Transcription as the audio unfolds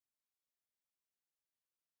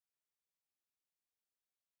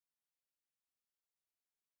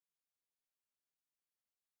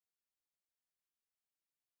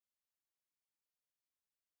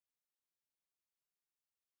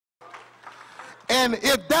And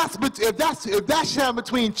if that's happening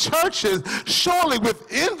between churches, surely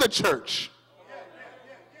within the church,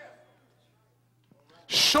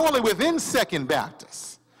 surely within Second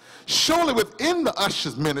Baptist, surely within the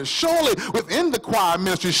ushers ministry, surely within the choir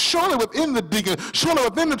ministry, surely within the deacon, surely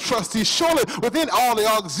within the trustees, surely within all the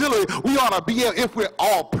auxiliary, we ought to be able, if we're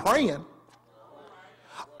all praying,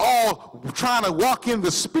 all trying to walk in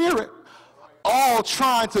the Spirit, all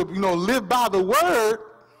trying to, live by the word.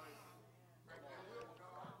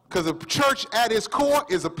 Because the church at its core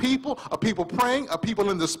is a people praying, a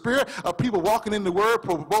people in the Spirit, a people walking in the word,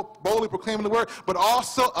 boldly proclaiming the word, but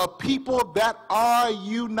also a people that are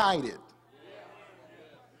united.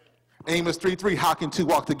 Amos 3:3, how can two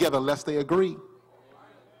walk together unless they agree?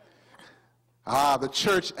 The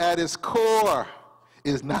church at its core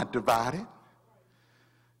is not divided.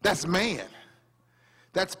 That's man.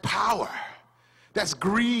 That's power. That's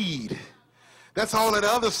greed. That's all that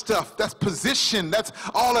other stuff. That's position. That's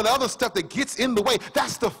all that other stuff that gets in the way.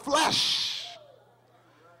 That's the flesh.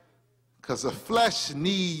 Because the flesh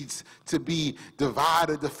needs to be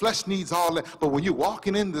divided. The flesh needs all that. But when you're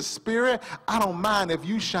walking in the Spirit, I don't mind if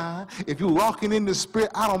you shine. If you're walking in the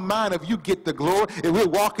Spirit, I don't mind if you get the glory. If we're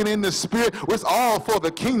walking in the Spirit, it's all for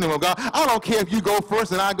the kingdom of God. I don't care if you go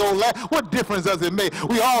first and I go last. What difference does it make?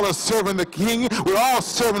 We all are serving the King. We're all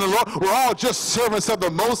serving the Lord. We're all just servants of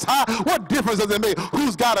the Most High. What difference does it make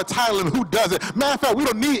who's got a title and who doesn't? Matter of fact, we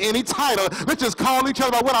don't need any title. Let's just call each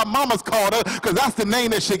other by what our mamas called us, because that's the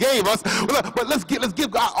name that she gave us. But let's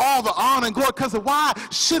give God all the honor and glory, because why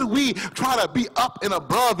should we try to be up and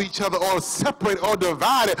above each other, or separate or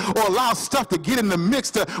divided, or allow stuff to get in the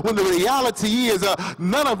mix, when the reality is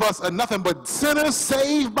none of us are nothing but sinners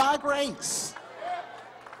saved by grace.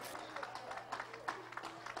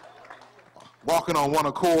 Walking on one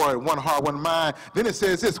accord, one heart, one mind. Then it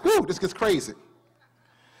says this, whoo, this gets crazy.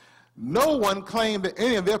 No one claimed that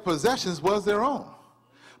any of their possessions was their own,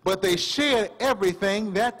 but they shared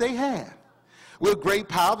everything that they had. With great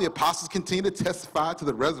power, the apostles continued to testify to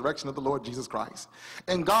the resurrection of the Lord Jesus Christ.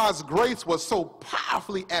 And God's grace was so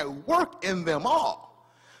powerfully at work in them all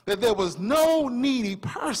that there was no needy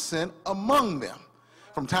person among them.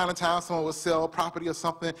 From time to time, someone would sell property or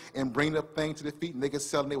something and bring the thing to their feet, and they could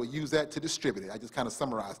sell it, and they would use that to distribute it. I just kind of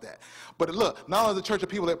summarized that. But look, not only the church of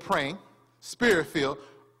people that praying, Spirit-filled,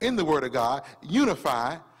 in the Word of God,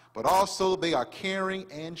 unified, but also they are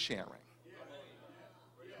caring and sharing.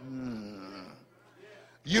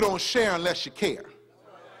 You don't share unless you care.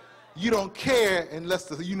 You don't care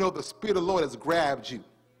unless you know the Spirit of the Lord has grabbed you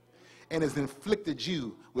and has inflicted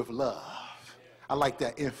you with love. I like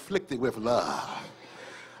that, inflicted with love.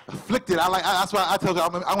 Afflicted, that's why I tell you, I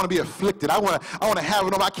want to be afflicted. I want to have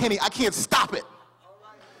it on. I can't stop it.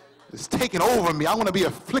 It's taken over me. I want to be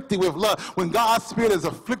afflicted with love. When God's Spirit has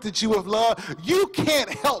afflicted you with love, you can't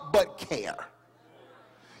help but care.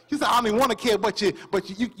 You say, I don't even want to care, but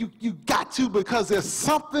you got to, because there's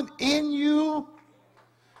something in you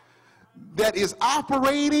that is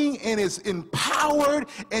operating and is empowered,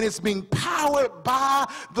 and it's being powered by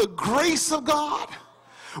the grace of God.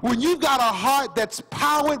 When you've got a heart that's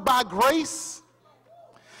powered by grace,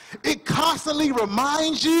 it constantly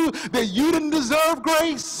reminds you that you didn't deserve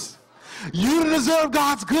grace. You didn't deserve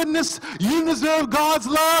God's goodness. You didn't deserve God's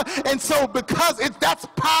love. And so because that's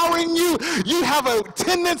powering you, you have a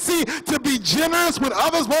tendency to be generous when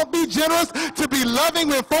others won't be generous, to be loving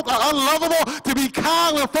when folk are unlovable, to be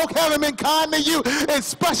kind when folk haven't been kind to you,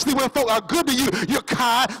 especially when folk are good to you, you're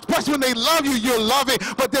kind. Especially when they love you, you're loving.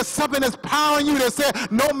 But there's something that's powering you that says,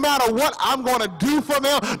 no matter what I'm going to do for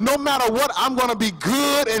them, no matter what, I'm going to be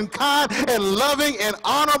good and kind and loving and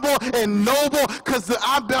honorable and noble, because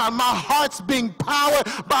my heart's being powered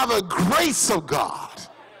by the grace of God.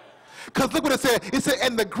 Because look what it said. It said,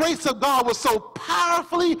 and the grace of God was so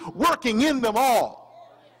powerfully working in them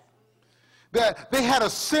all that they had a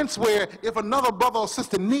sense where if another brother or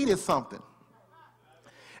sister needed something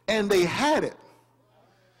and they had it,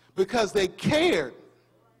 because they cared,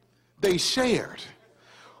 they shared.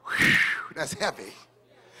 Whew, that's heavy.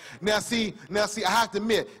 Now see, I have to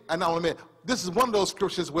admit, this is one of those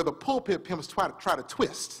scriptures where the pulpit pimps try to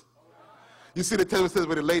twist. You see the text says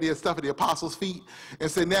where the lady is stuff at the apostles' feet,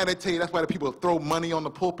 and say, now they tell you that's why the people throw money on the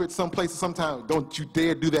pulpit some places. Sometimes, don't you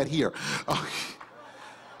dare do that here.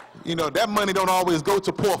 That money don't always go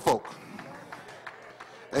to poor folk.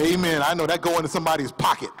 Amen. I know that go into somebody's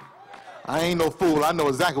pocket. I ain't no fool. I know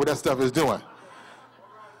exactly what that stuff is doing.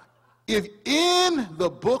 If in the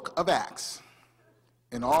book of Acts,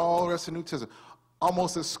 and all the rest of the New Testament,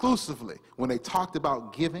 almost exclusively, when they talked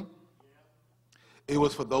about giving, it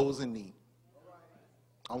was for those in need.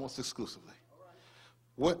 Almost exclusively.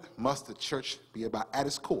 What must the church be about at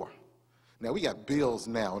its core? Now, we got bills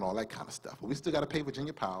now and all that kind of stuff, but we still got to pay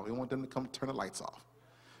Virginia Power. We don't want them to come turn the lights off.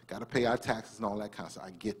 Got to pay our taxes and all that kind of stuff.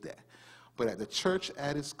 I get that. But at the church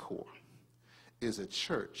at its core is a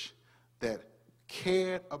church that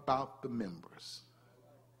cared about the members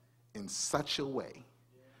in such a way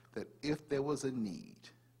that if there was a need,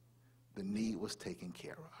 the need was taken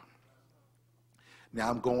care of.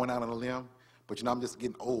 Now, I'm going out on a limb, but you know, I'm just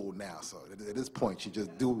getting old now, so at this point, you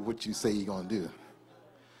just do what you say you're going to do.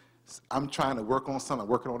 I'm trying to work on something. I'm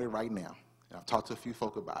working on it right now. And I've talked to a few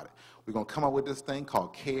folk about it. We're going to come up with this thing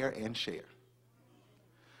called Care and Share.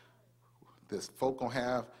 This folk going to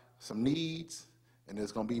have some needs, and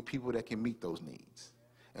there's going to be people that can meet those needs.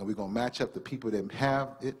 And we're going to match up the people that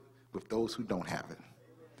have it with those who don't have it.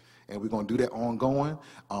 And we're going to do that ongoing.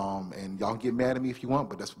 And y'all get mad at me if you want,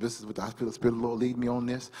 but this is what the Spirit of the Lord lead me on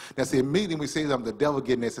this. Now, see, immediately we say the devil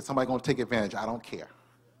getting this, and somebody going to take advantage. I don't care.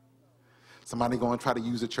 Somebody going to try to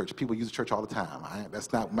use the church. People use the church all the time.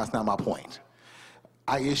 That's not my point.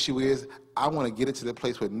 Our issue is I want to get it to the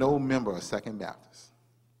place where no member of Second Baptist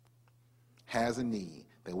has a need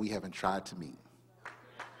that we haven't tried to meet.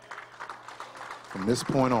 From this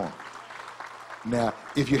point on. Now,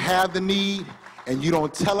 if you have the need and you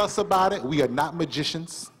don't tell us about it, we are not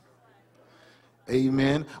magicians.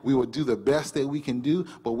 Amen. We will do the best that we can do,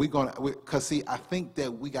 but we're going to, because see, I think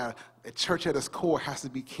that a church at its core has to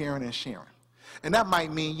be caring and sharing. And that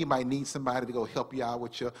might mean you might need somebody to go help you out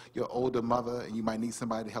with your older mother, and you might need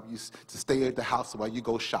somebody to help you to stay at the house while you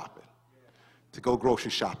go shopping, to go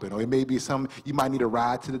grocery shopping. Or it may be you might need a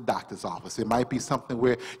ride to the doctor's office. It might be something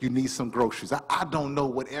where you need some groceries. I don't know,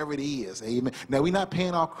 whatever it is. Amen. Now, we're not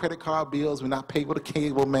paying our credit card bills. We're not paying for the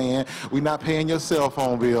cable man. We're not paying your cell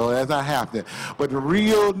phone bill. That's not happening. But the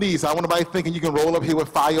real needs, I want nobody thinking you can roll up here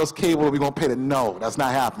with Fios cable and we're going to pay the no. That's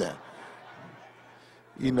not happening.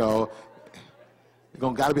 You know,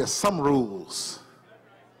 there's got to be some rules.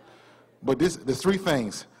 But there's three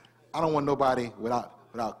things. I don't want nobody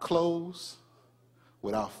without clothes,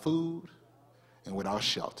 without food, and without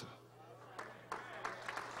shelter.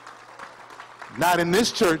 Not in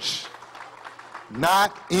this church.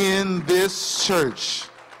 Not in this church.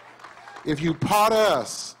 If you part of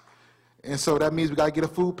us, and so that means we got to get a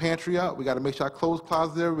food pantry up. We got to make sure our clothes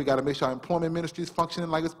closet there. We got to make sure our employment ministry is functioning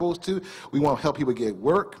like it's supposed to. We want to help people get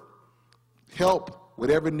work, help,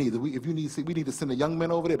 whatever needs. We need to send a young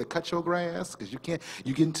man over there to cut your grass because you're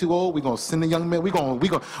getting too old. We're going to send a young man. We're going,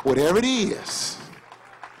 whatever it is.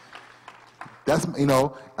 That's,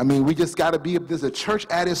 we just got to be, there's a church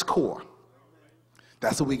at its core.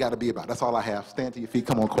 That's what we got to be about. That's all I have. Stand to your feet.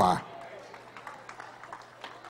 Come on, choir.